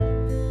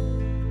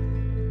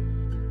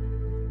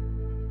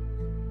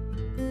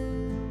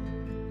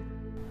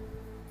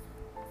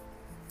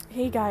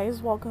Hey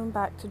guys, welcome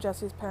back to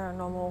Jesse's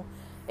Paranormal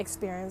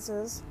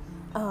Experiences.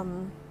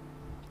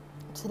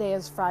 Today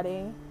is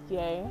Friday,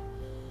 yay.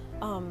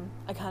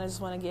 I kind of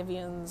just want to give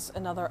you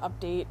another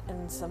update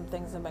and some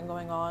things that have been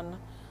going on.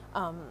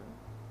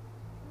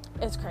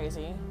 It's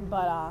crazy,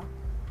 but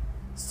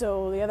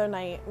so the other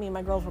night, me and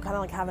my girls were kind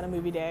of like having a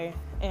movie day,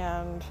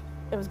 and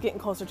it was getting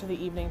closer to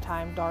the evening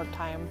time, dark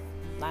time,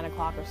 9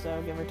 o'clock or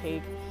so, give or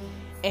take,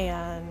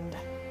 and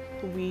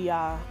we,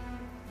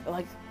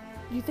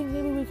 you think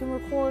maybe we can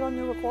record on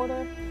your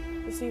recorder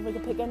to see if we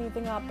can pick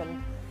anything up?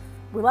 And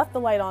we left the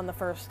light on the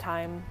first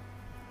time,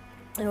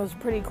 and it was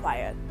pretty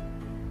quiet.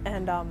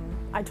 And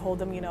I told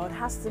them, it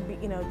has to be,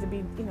 to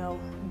be,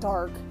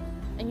 dark.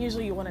 And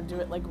usually you want to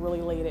do it like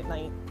really late at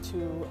night,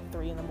 2,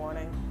 3 in the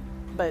morning.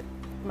 But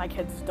my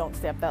kids don't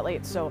stay up that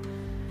late, so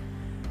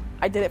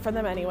I did it for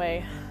them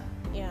anyway.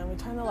 And we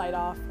turned the light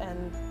off,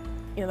 and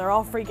they're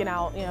all freaking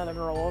out, the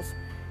girls.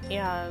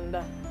 And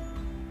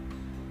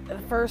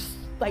the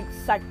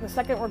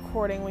second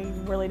recording, we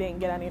really didn't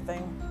get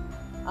anything.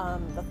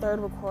 The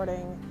third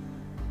recording,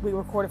 we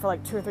recorded for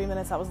like 2 or 3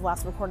 minutes. That was the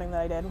last recording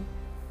that I did.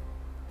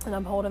 And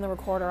I'm holding the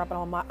recorder up, and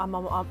I'm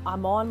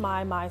on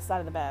my side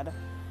of the bed.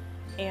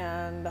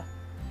 And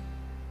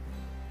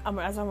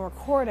as I'm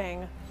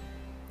recording,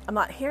 I'm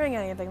not hearing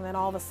anything. And then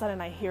all of a sudden,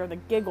 I hear the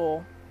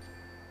giggle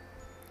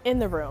in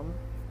the room.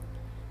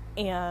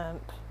 And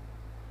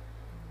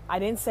I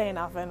didn't say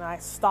nothing, and I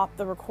stopped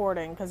the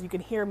recording because you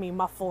could hear me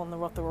muffle in the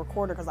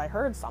recorder because I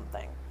heard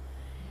something.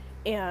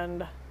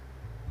 And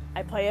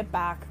I play it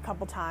back a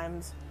couple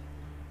times,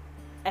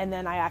 and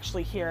then I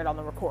actually hear it on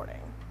the recording.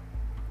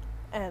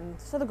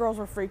 And so the girls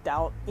were freaked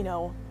out,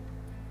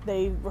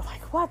 they were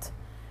like, what?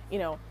 They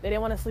didn't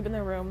want to sleep in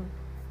their room.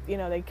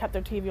 They kept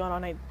their TV on all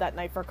night that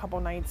night for a couple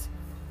nights.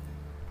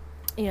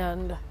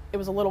 And it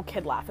was a little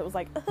kid laugh. It was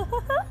like,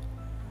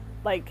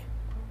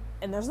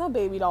 and there's no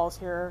baby dolls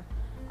here.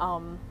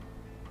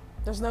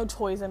 There's no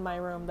toys in my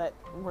room that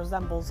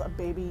resembles a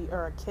baby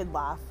or a kid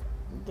laugh,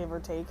 give or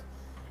take.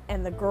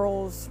 And the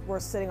girls were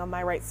sitting on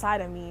my right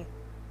side of me,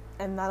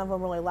 and none of them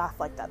really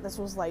laughed like that. This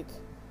was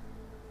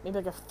maybe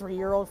a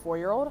 3-year-old,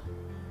 4-year-old.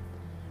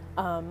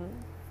 And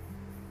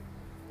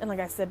like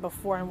I said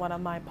before in one of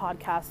my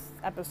podcast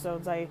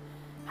episodes, I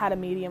had a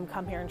medium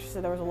come here, and she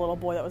said there was a little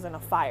boy that was in a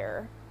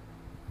fire.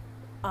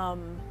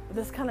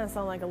 This kind of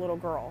sounded like a little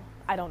girl.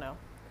 I don't know.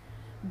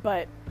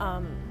 But,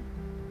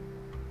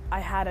 I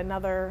had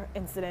another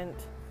incident,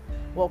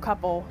 a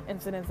couple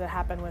incidents that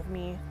happened with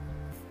me.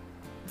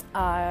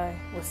 I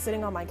was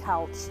sitting on my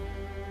couch.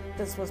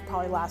 This was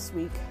probably last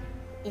week.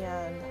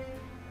 And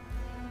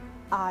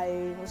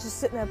I was just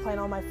sitting there playing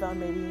on my phone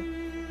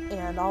maybe.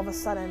 And all of a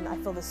sudden, I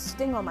feel this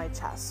sting on my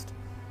chest.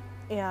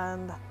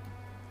 And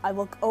I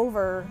look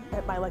over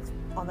at my legs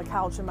on the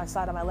couch and my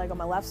side of my leg on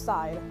my left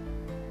side.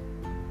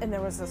 And there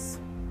was this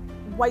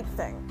white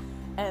thing.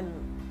 And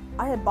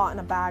I had bought in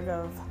a bag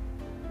of,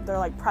 they're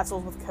like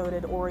pretzels with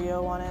coated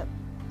Oreo on it.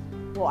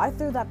 Well, I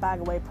threw that bag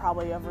away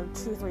probably over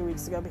 2-3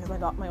 weeks ago because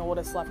my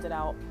oldest left it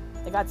out.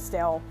 It got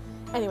stale.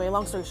 Anyway,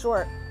 long story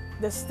short,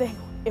 this thing,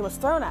 it was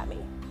thrown at me.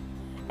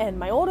 And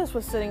my oldest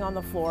was sitting on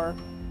the floor.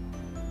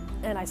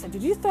 And I said,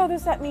 did you throw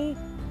this at me?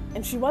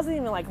 And she wasn't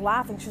even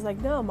laughing. She's like,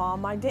 no,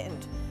 Mom, I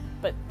didn't.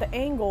 But the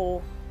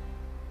angle,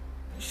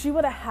 she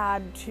would have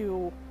had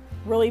to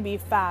really be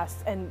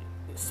fast and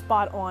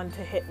spot on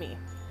to hit me.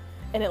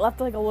 And it left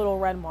a little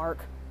red mark.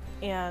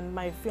 And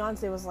my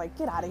fiance was like,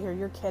 get out of here,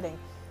 you're kidding.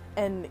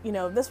 And,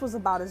 this was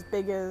about as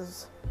big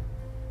as,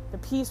 the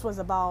piece was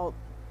about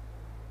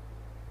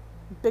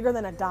bigger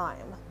than a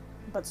dime,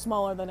 but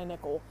smaller than a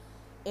nickel.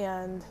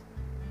 And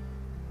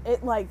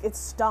it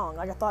stung.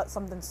 I thought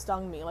something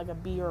stung me, like a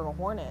bee or a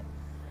hornet.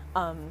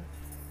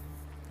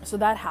 So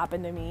that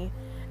happened to me.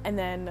 And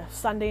then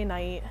Sunday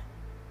night,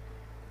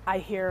 I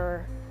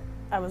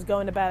was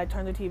going to bed, I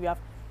turned the TV off,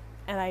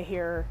 and I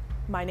hear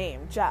my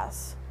name,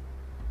 Jess.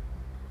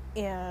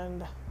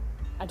 And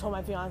I told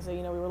my fiance,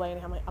 we were laying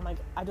here, I'm like,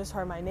 I just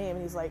heard my name.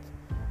 And he's like,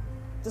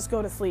 just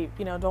go to sleep,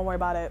 don't worry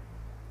about it.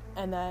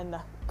 And then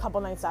a couple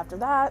nights after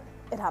that,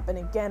 it happened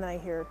again, and I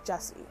hear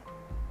Jesse.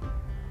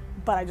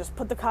 But I just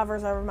put the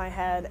covers over my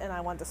head, and I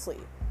went to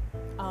sleep.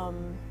 Now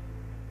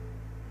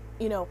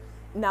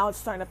it's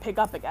starting to pick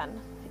up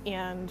again.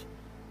 And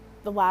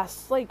the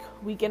last,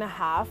 week and a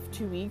half,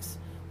 2 weeks,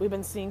 we've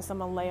been seeing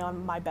someone lay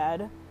on my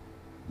bed.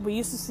 We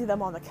used to see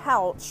them on the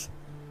couch.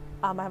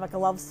 I have a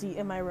love seat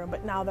in my room,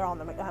 but now they're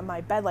on my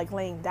bed,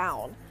 laying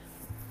down.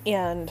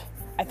 And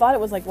I thought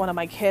it was one of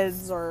my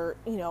kids or,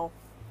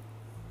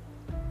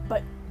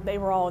 but they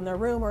were all in their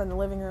room or in the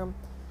living room,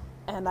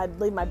 and I'd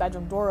leave my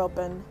bedroom door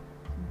open,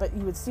 but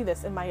you would see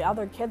this, and my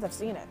other kids have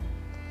seen it.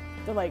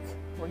 They're like,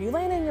 were you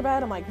laying in your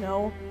bed? I'm like,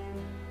 no.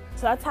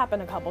 So that's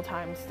happened a couple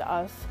times to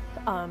us.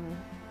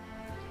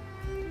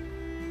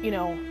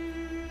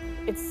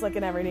 It's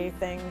an everyday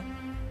thing.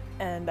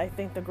 And I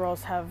think the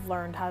girls have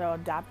learned how to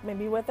adapt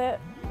maybe with it.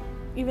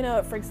 Even though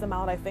it freaks them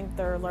out, I think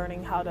they're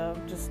learning how to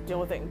just deal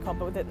with it and cope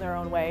with it in their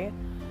own way.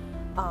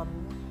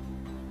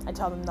 I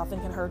tell them nothing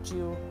can hurt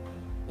you.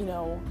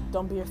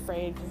 don't be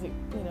afraid, because,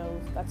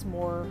 that's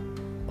more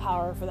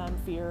power for them,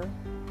 fear.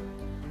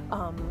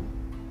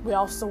 We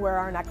also wear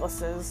our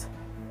necklaces,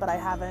 but I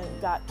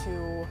haven't got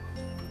to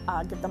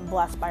get them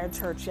blessed by a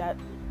church yet.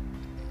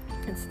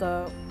 It's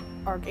the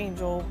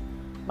Archangel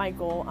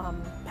Michael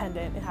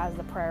pendant. It has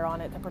the prayer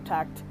on it to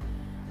protect.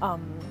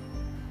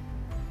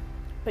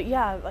 But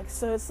yeah,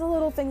 so it's the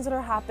little things that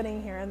are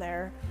happening here and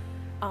there.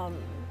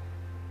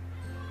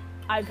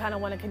 I kind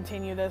of want to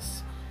continue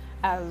this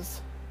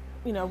as,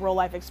 real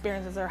life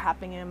experiences that are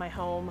happening in my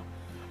home.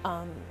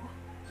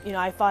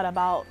 I thought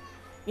about,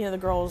 the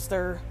girls,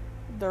 they're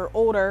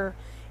older,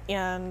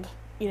 and,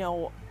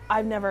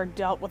 I've never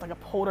dealt with a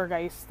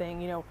poltergeist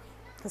thing,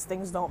 because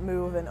things don't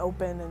move and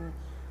open,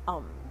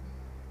 and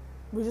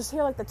we just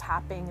hear the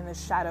tapping and the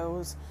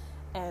shadows,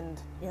 and,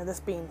 this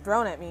being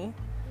thrown at me.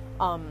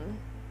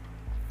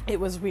 It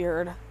was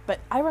weird, but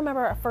I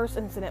remember a first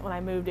incident when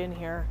I moved in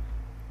here,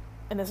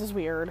 and this is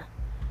weird,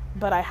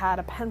 but I had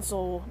a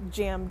pencil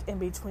jammed in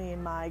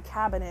between my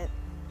cabinet,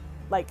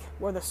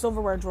 where the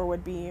silverware drawer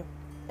would be,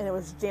 and it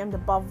was jammed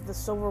above the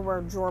silverware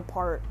drawer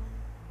part,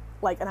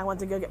 and I went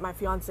to go get my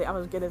fiance. I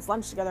was get his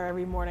lunch together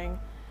every morning,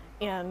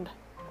 and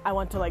I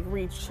went to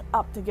reach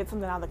up to get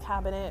something out of the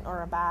cabinet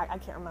or a bag, I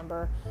can't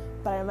remember,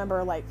 but I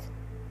remember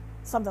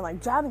something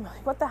jabbing me,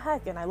 what the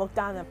heck, and I looked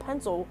down and the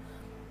pencil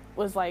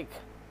was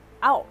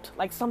out,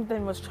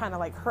 something was trying to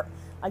hurt,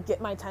 get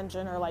my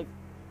attention, or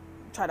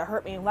try to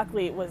hurt me, and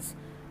luckily it was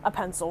a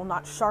pencil,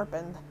 not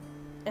sharpened.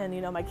 And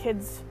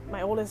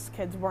my oldest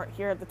kids weren't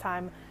here at the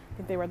time. I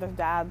think they were their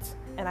dads,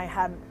 and I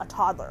had a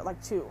toddler,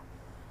 2.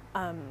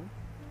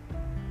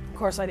 Of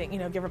course I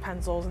didn't give her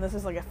pencils, and this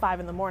is at 5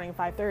 a.m,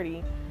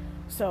 5:30,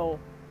 so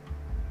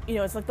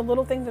it's the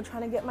little things that are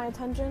trying to get my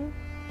attention.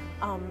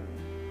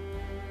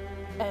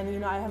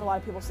 And I have a lot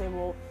of people say,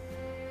 well,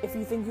 if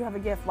you think you have a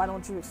gift, why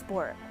don't you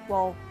explore it?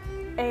 Well,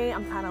 A,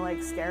 I'm kind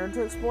of scared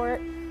to explore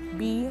it.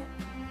 B,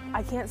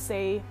 I can't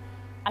say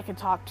I can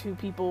talk to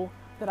people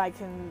that I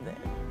can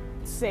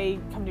say,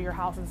 come to your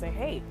house and say,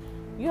 hey,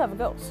 you have a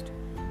ghost.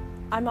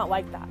 I'm not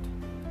like that.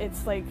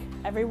 It's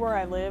everywhere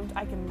I lived,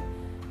 I can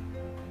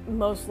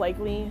most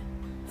likely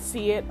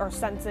see it or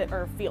sense it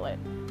or feel it.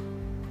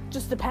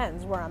 Just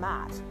depends where I'm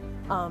at.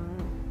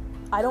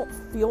 I don't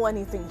feel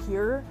anything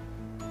here.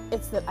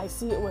 It's that I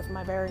see it with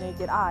my very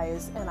naked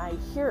eyes, and I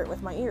hear it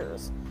with my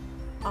ears.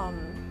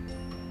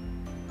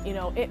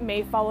 It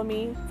may follow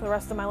me for the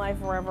rest of my life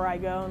wherever I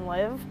go and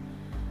live.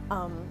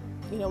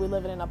 We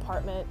live in an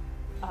apartment.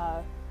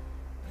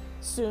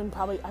 Soon,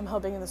 probably, I'm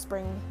hoping in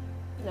the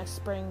next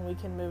spring, we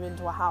can move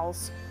into a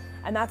house.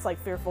 And that's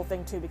fearful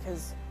thing too,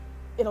 because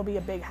it'll be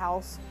a big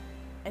house.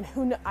 And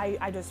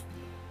I just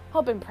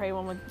hope and pray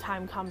when the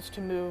time comes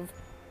to move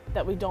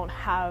that we don't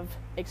have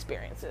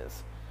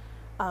experiences.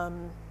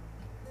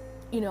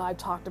 I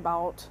talked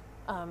about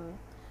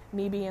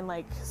me being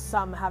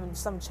having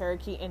some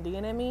Cherokee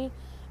Indian in me,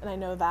 and I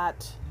know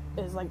that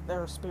is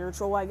they're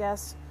spiritual, I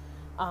guess.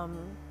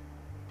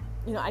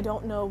 I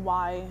don't know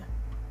why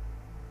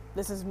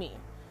this is me,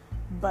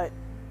 but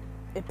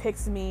it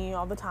picks me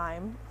all the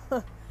time.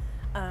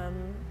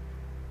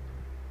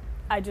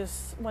 I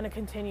just want to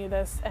continue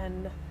this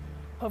and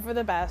hope for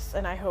the best,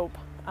 and I hope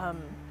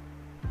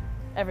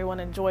everyone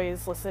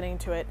enjoys listening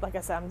to it. Like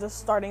I said, I'm just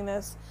starting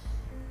this,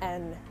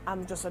 and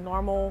I'm just a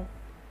normal,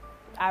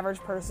 average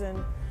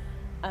person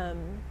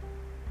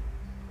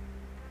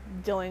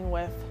dealing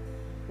with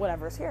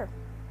whatever's here.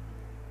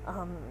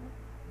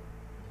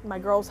 My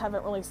girls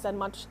haven't really said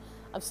much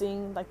of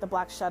seeing the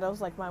black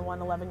shadows my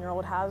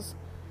 11-year-old has,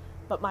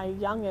 but my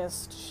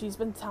youngest, she's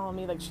been telling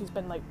me she's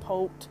been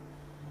poked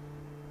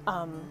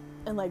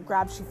and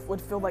grabbed. She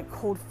would feel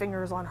cold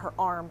fingers on her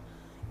arm.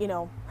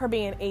 Her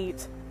being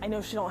 8, I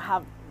know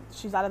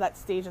she's out of that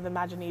stage of the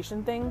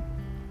imagination thing,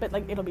 but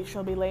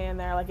she'll be laying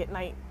there at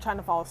night trying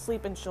to fall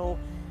asleep, and she'll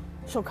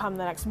come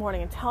the next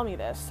morning and tell me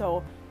this.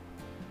 So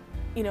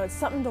it's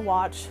something to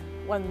watch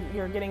when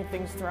you're getting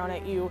things thrown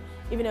at you,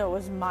 even though it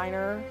was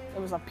minor.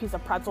 It was a piece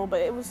of pretzel, but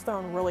it was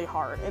thrown really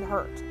hard. It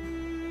hurt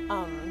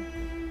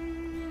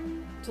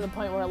to the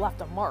point where it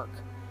left a mark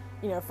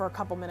for a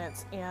couple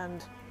minutes.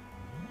 And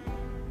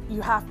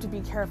you have to be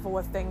careful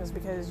with things,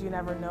 because you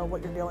never know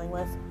what you're dealing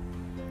with.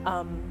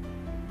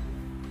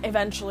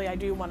 Eventually I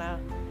do want to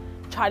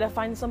try to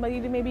find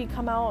somebody to maybe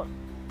come out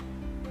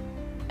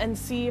and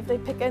see if they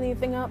pick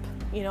anything up.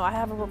 I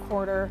have a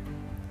recorder,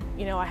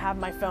 I have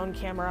my phone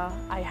camera,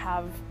 I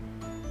have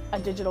a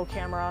digital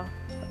camera.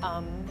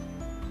 I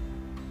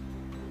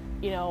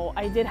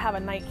did have a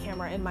night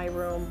camera in my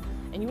room,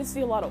 and you would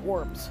see a lot of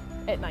orbs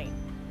at night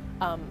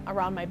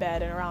around my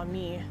bed and around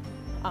me.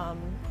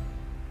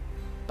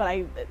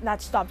 But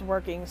that stopped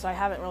working, so I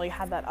haven't really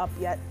had that up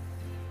yet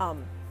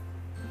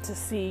to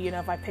see,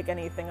 if I pick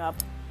anything up.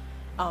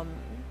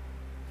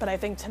 But I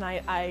think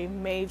tonight I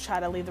may try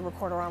to leave the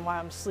recorder on while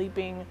I'm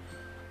sleeping,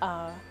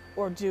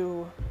 or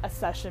do a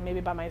session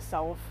maybe by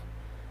myself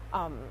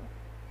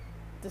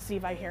to see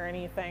if I hear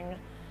anything.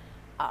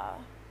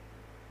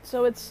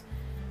 So it's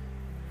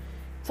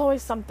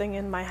always something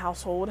in my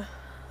household.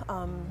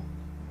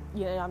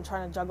 I'm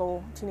trying to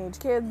juggle teenage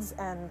kids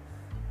and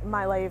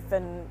my life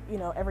and,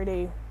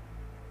 everyday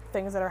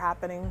things that are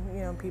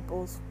happening,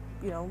 people's,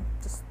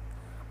 just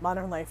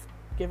modern life,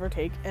 give or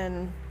take.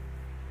 And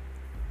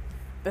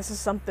this is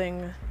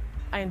something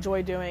I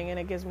enjoy doing, and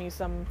it gives me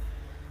some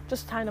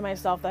just time to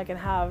myself that I can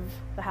have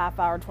the half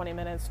hour, 20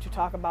 minutes to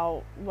talk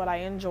about what I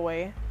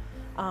enjoy.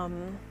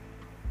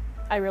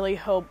 I really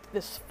hope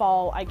this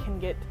fall I can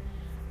get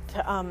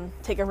to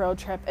take a road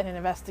trip and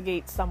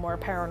investigate somewhere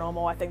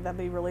paranormal. I think that'd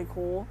be really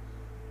cool.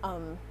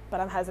 But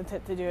I'm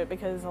hesitant to do it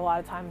because a lot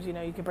of times, you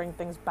can bring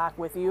things back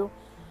with you.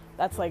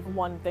 That's like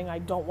one thing I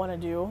don't want to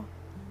do,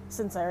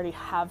 since I already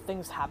have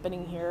things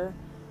happening here.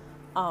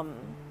 I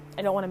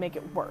don't want to make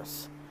it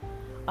worse.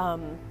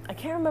 I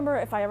can't remember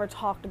if I ever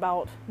talked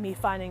about me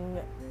finding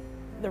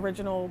the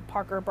original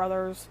Parker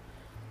Brothers,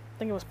 I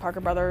think it was Parker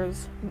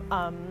Brothers,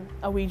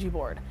 a Ouija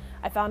board.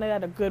 I found it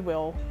at a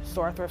Goodwill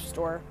store, thrift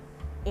store,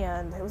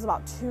 and it was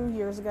about 2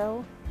 years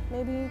ago,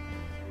 maybe.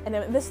 And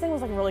this thing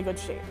was like in really good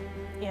shape,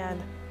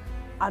 and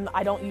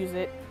I don't use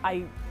it.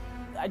 I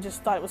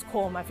just thought it was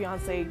cool. My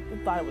fiance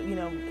thought it was,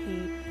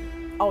 he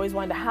always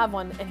wanted to have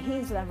one, and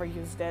he's never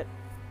used it.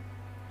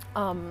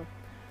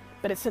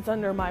 But it sits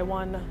under my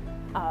one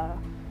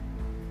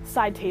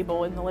side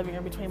table in the living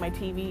room between my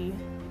TV,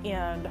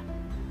 and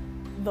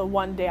the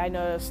one day I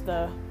noticed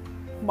the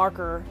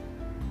marker,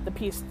 the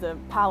piece, the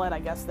palette, I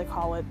guess they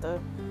call it,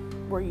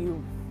 where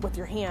you, with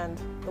your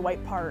hand, the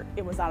white part,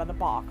 it was out of the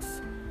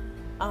box.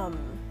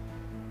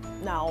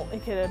 Now,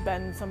 it could have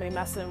been somebody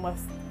messing with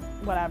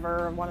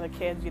whatever, one of the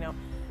kids,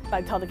 but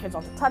I tell the kids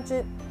not to touch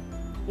it,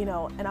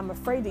 and I'm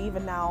afraid to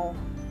even now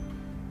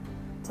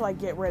to like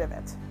get rid of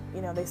it.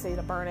 They say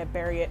to burn it,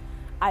 bury it.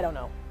 I don't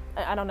know.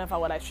 I don't know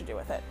what I should do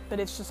with it, but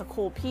it's just a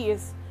cool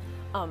piece.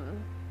 I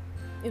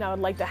would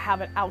like to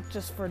have it out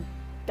just for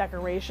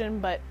decoration,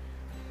 but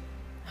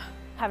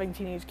having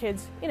teenage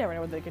kids, you never know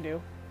what they can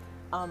do.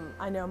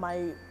 I know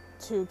my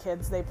 2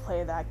 kids, they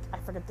play that, I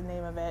forget the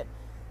name of it,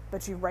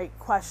 but you write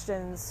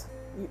questions,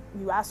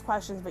 you ask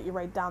questions, but you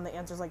write down the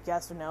answers like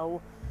yes or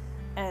no,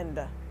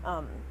 and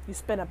you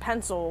spin a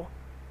pencil,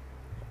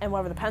 and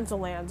whatever the pencil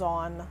lands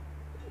on,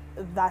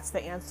 that's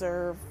the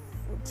answer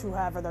to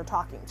whoever they're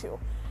talking to.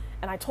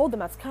 And I told them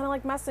that's kind of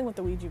like messing with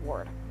the Ouija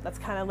board. That's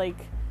kind of like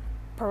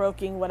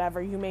provoking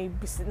whatever. You may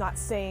be not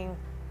saying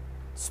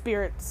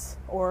spirits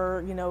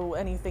or,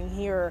 anything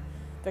here.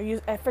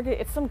 I forget,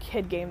 it's some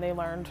kid game they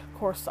learned, of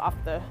course, off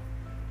the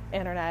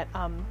internet.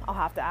 I'll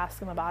have to ask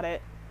them about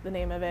it, the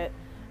name of it.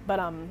 But,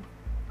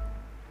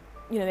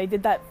 they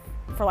did that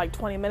for like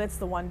 20 minutes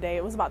the one day.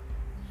 It was about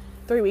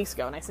 3 weeks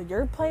ago. And I said,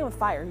 you're playing with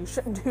fire. You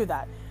shouldn't do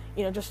that.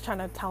 Just trying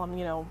to tell them,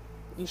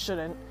 you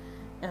shouldn't.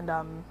 And,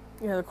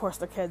 of course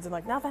the kids are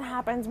like, nothing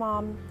happens,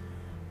 Mom.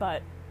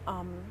 But,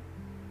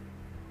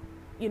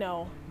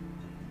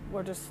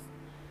 we're just,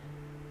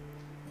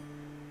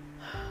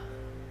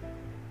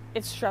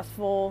 it's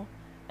stressful,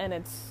 and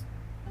it's,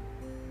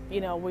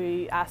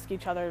 we ask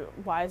each other,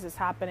 why is this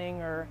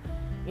happening? Or,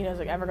 is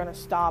it ever going to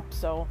stop?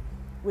 So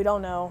we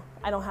don't know.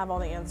 I don't have all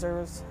the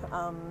answers.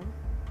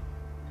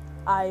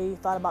 I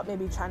thought about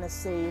maybe trying to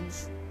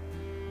sage,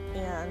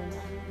 and,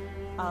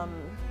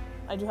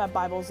 I do have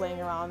Bibles laying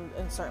around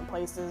in certain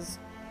places,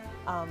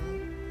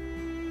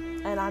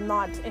 and I'm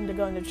not into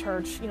going to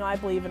church. I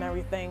believe in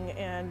everything,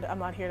 and I'm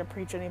not here to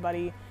preach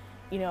anybody.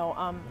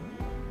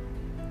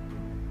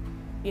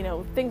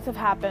 Things have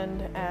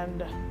happened,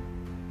 and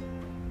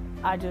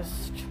I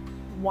just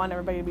want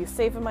everybody to be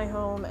safe in my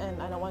home,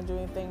 and I don't want to do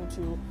anything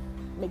to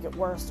make it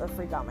worse or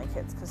freak out my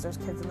kids, because there's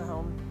kids in the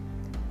home,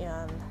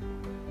 and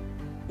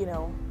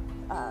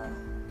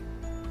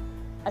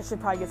I should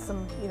probably get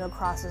some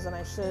crosses, and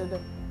I should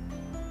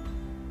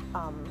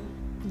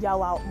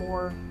yell out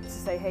more to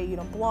say, hey, you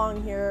don't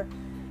belong here,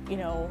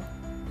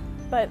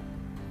 but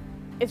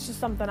it's just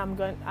something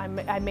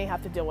I may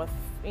have to deal with,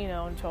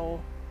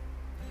 until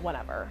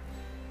whenever.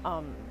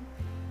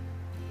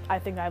 I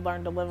think I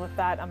learned to live with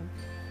that. I'm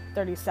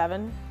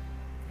 37,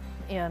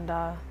 and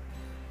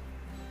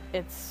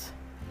it's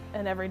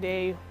an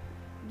everyday,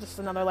 just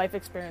another life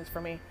experience for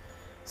me,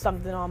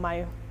 something on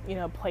my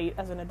plate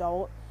as an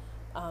adult.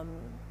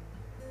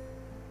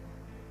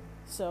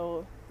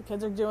 So the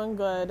kids are doing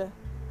good.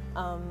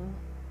 I've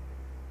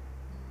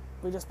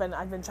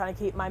been trying to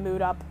keep my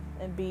mood up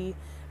and be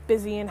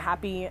busy and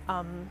happy.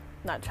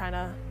 Not trying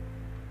to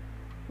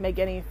make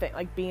anything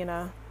like be in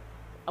a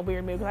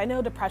weird mood. Because I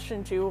know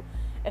depression too,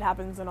 it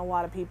happens in a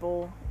lot of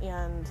people,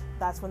 and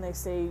that's when they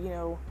say,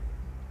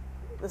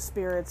 the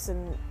spirits,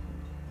 and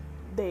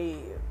they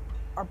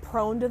are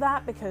prone to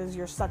that because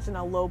you're such in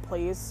a low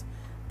place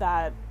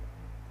that,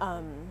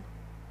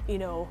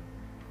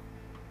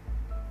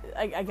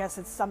 I guess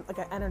it's like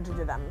an energy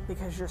to them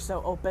because you're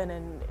so open,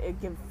 and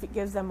it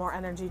gives them more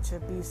energy to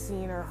be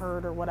seen or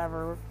heard or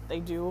whatever they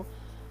do.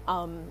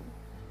 I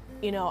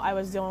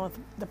was dealing with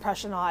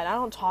depression a lot. I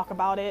don't talk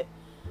about it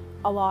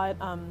a lot.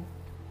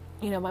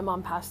 My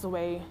mom passed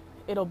away.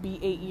 It'll be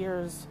 8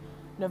 years,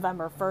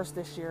 November 1st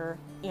this year.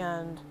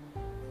 And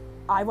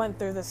I went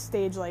through this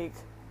stage, like,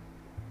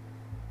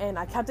 And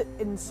I kept it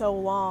in so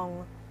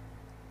long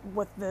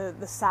with the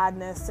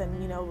sadness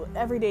and, you know,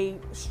 everyday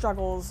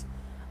struggles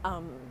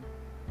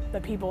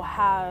that people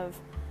have,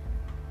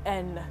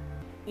 and,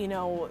 you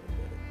know,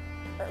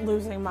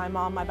 losing my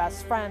mom, my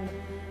best friend,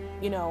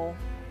 you know,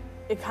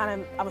 it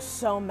kind of, I was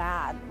so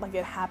mad, like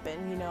it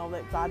happened, you know,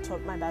 that God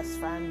took my best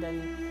friend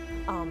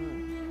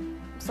and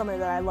somebody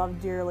that I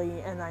love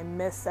dearly and I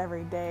miss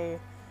every day.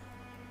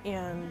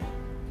 And,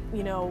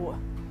 you know,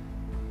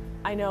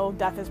 I know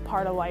death is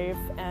part of life,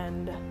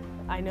 and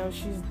I know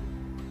she's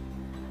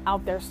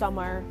out there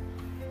somewhere,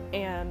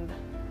 and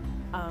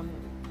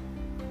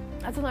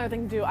that's another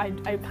thing too. I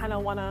kind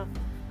of want to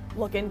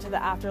look into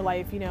the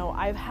afterlife. You know,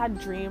 I've had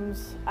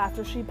dreams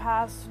after she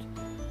passed,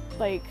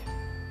 like,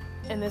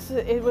 and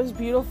it was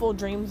beautiful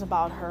dreams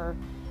about her,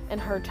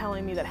 and her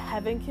telling me that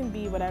heaven can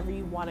be whatever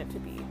you want it to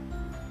be.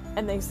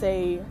 And they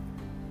say,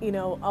 you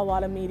know, a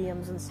lot of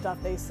mediums and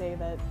stuff, they say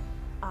that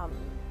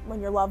when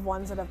your loved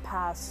ones that have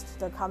passed,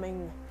 they're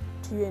coming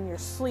to you in your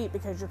sleep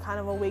because you're kind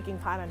of awake and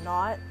kind of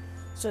not.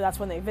 So that's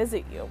when they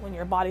visit you, when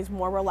your body's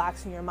more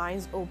relaxed and your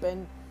mind's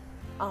open.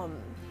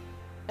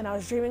 And I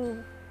was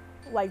dreaming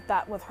like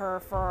that with her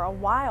for a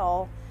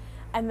while,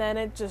 and then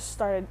it just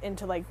started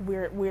into like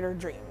weirder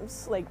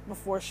dreams, like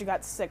before she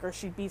got sick, or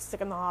she'd be sick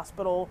in the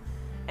hospital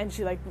and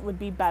she like would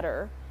be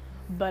better.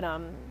 But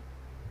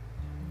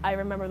I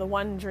remember the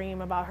one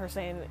dream about her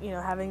saying, you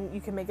know,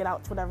 you can make it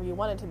out to whatever you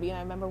want it to be. And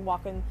I remember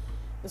walking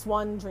this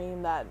one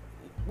dream that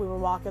we were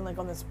walking like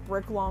on this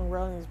brick long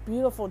road and these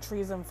beautiful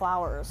trees and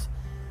flowers.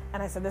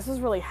 And I said, this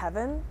is really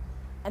heaven.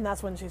 And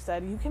that's when she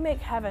said, you can make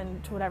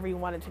heaven to whatever you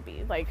want it to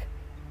be. Like,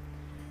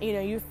 you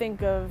know, you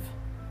think of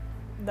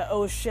the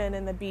ocean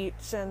and the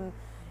beach and,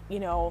 you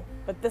know,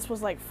 but this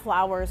was like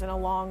flowers and a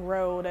long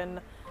road.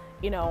 And,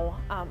 you know,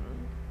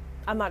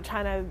 I'm not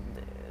trying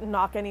to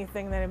knock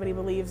anything that anybody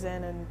believes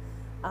in. And,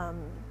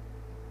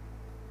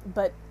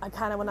 but I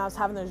kind of, when I was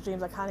having those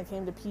dreams, I kind of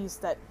came to peace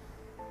that,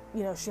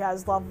 you know, she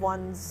has loved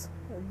ones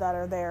that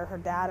are there, her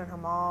dad and her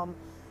mom,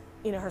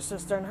 you know, her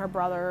sister and her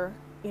brother,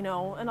 you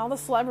know, and all the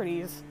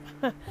celebrities.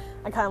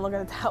 I kind of look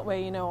at it that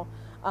way, you know,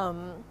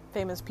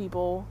 famous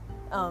people.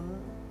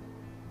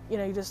 You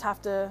know, you just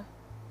have to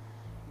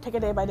take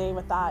it day by day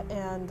with that.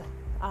 And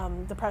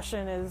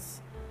depression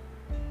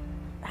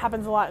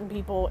happens a lot in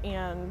people,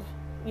 and,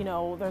 you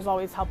know, there's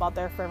always help out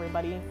there for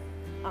everybody.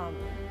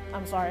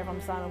 I'm sorry if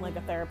I'm sounding like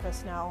a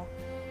therapist now.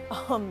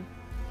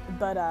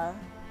 But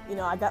you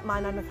know, I got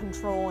mine under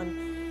control,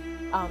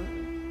 and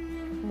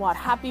I'm a lot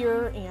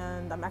happier,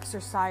 and I'm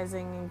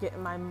exercising and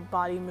getting my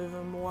body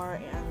moving more,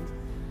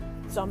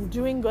 and so I'm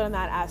doing good in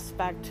that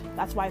aspect.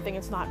 That's why I think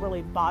it's not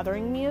really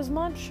bothering me as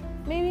much,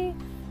 maybe,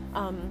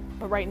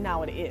 but right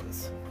now it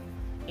is.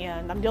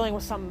 And I'm dealing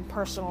with some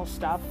personal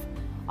stuff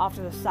off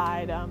to the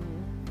side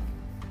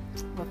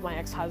with my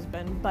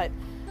ex-husband, but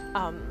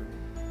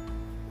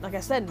like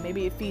I said,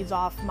 maybe it feeds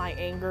off my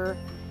anger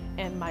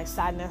and my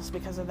sadness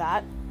because of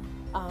that.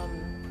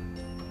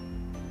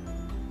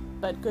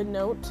 But good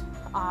note,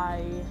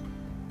 I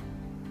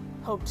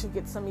hope to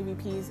get some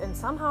EVPs, and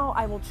somehow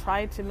I will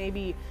try to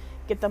maybe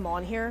get them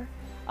on here.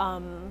 I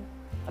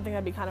think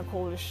that'd be kind of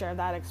cool to share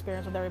that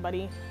experience with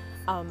everybody.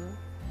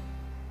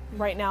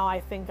 Right now,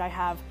 I think I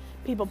have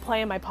people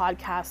playing my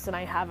podcast, and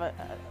I have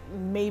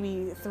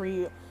maybe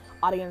 3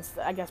 audience,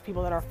 I guess,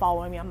 people that are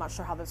following me. I'm not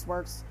sure how this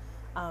works.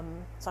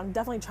 So I'm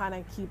definitely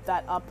trying to keep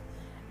that up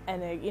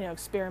and, you know,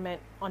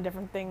 experiment on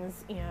different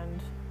things.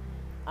 And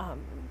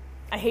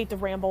I hate to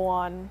ramble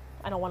on.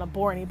 I don't want to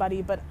bore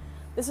anybody, but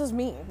this is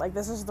me. Like,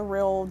 this is the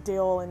real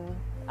deal, and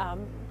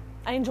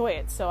I enjoy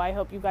it. So I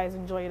hope you guys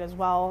enjoy it as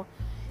well.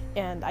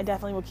 And I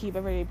definitely will keep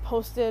everybody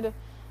posted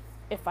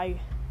if I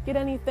get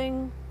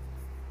anything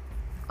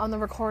on the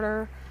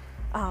recorder.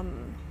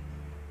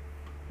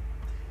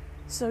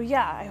 So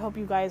yeah, I hope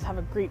you guys have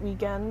a great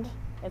weekend.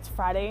 It's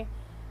Friday.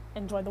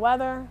 Enjoy the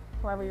weather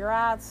wherever you're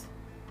at,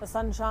 the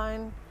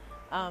sunshine,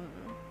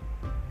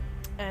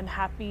 and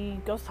happy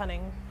ghost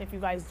hunting if you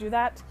guys do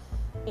that.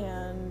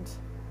 And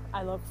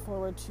I look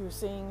forward to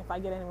seeing if I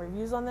get any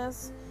reviews on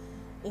this.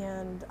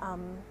 And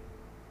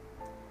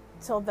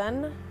till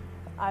then,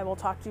 I will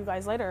talk to you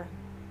guys later.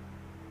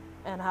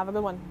 And have a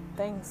good one.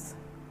 Thanks.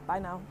 Bye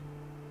now.